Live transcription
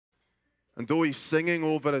And though he's singing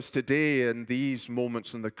over us today in these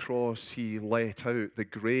moments on the cross, he let out the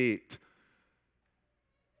great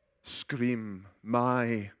scream,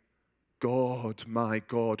 my God,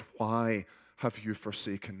 why have you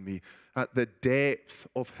forsaken me? At the depth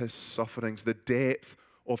of his sufferings, the depth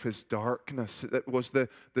of his darkness. It was the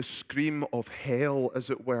scream of hell, as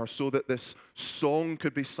it were, so that this song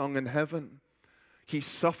could be sung in heaven. He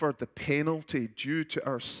suffered the penalty due to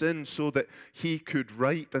our sin so that he could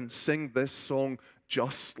write and sing this song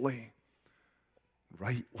justly,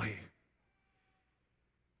 rightly.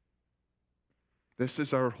 This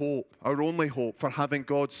is our hope, our only hope for having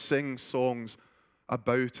God sing songs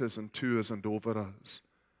about us and to us and over us.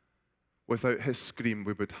 Without his scream,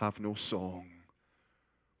 we would have no song.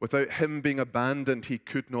 Without him being abandoned, he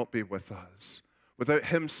could not be with us. Without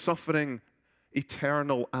him suffering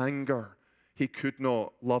eternal anger, he could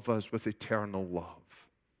not love us with eternal love.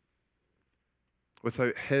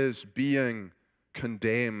 Without his being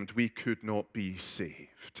condemned, we could not be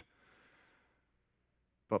saved.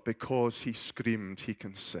 But because he screamed, he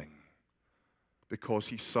can sing. Because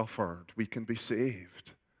he suffered, we can be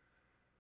saved.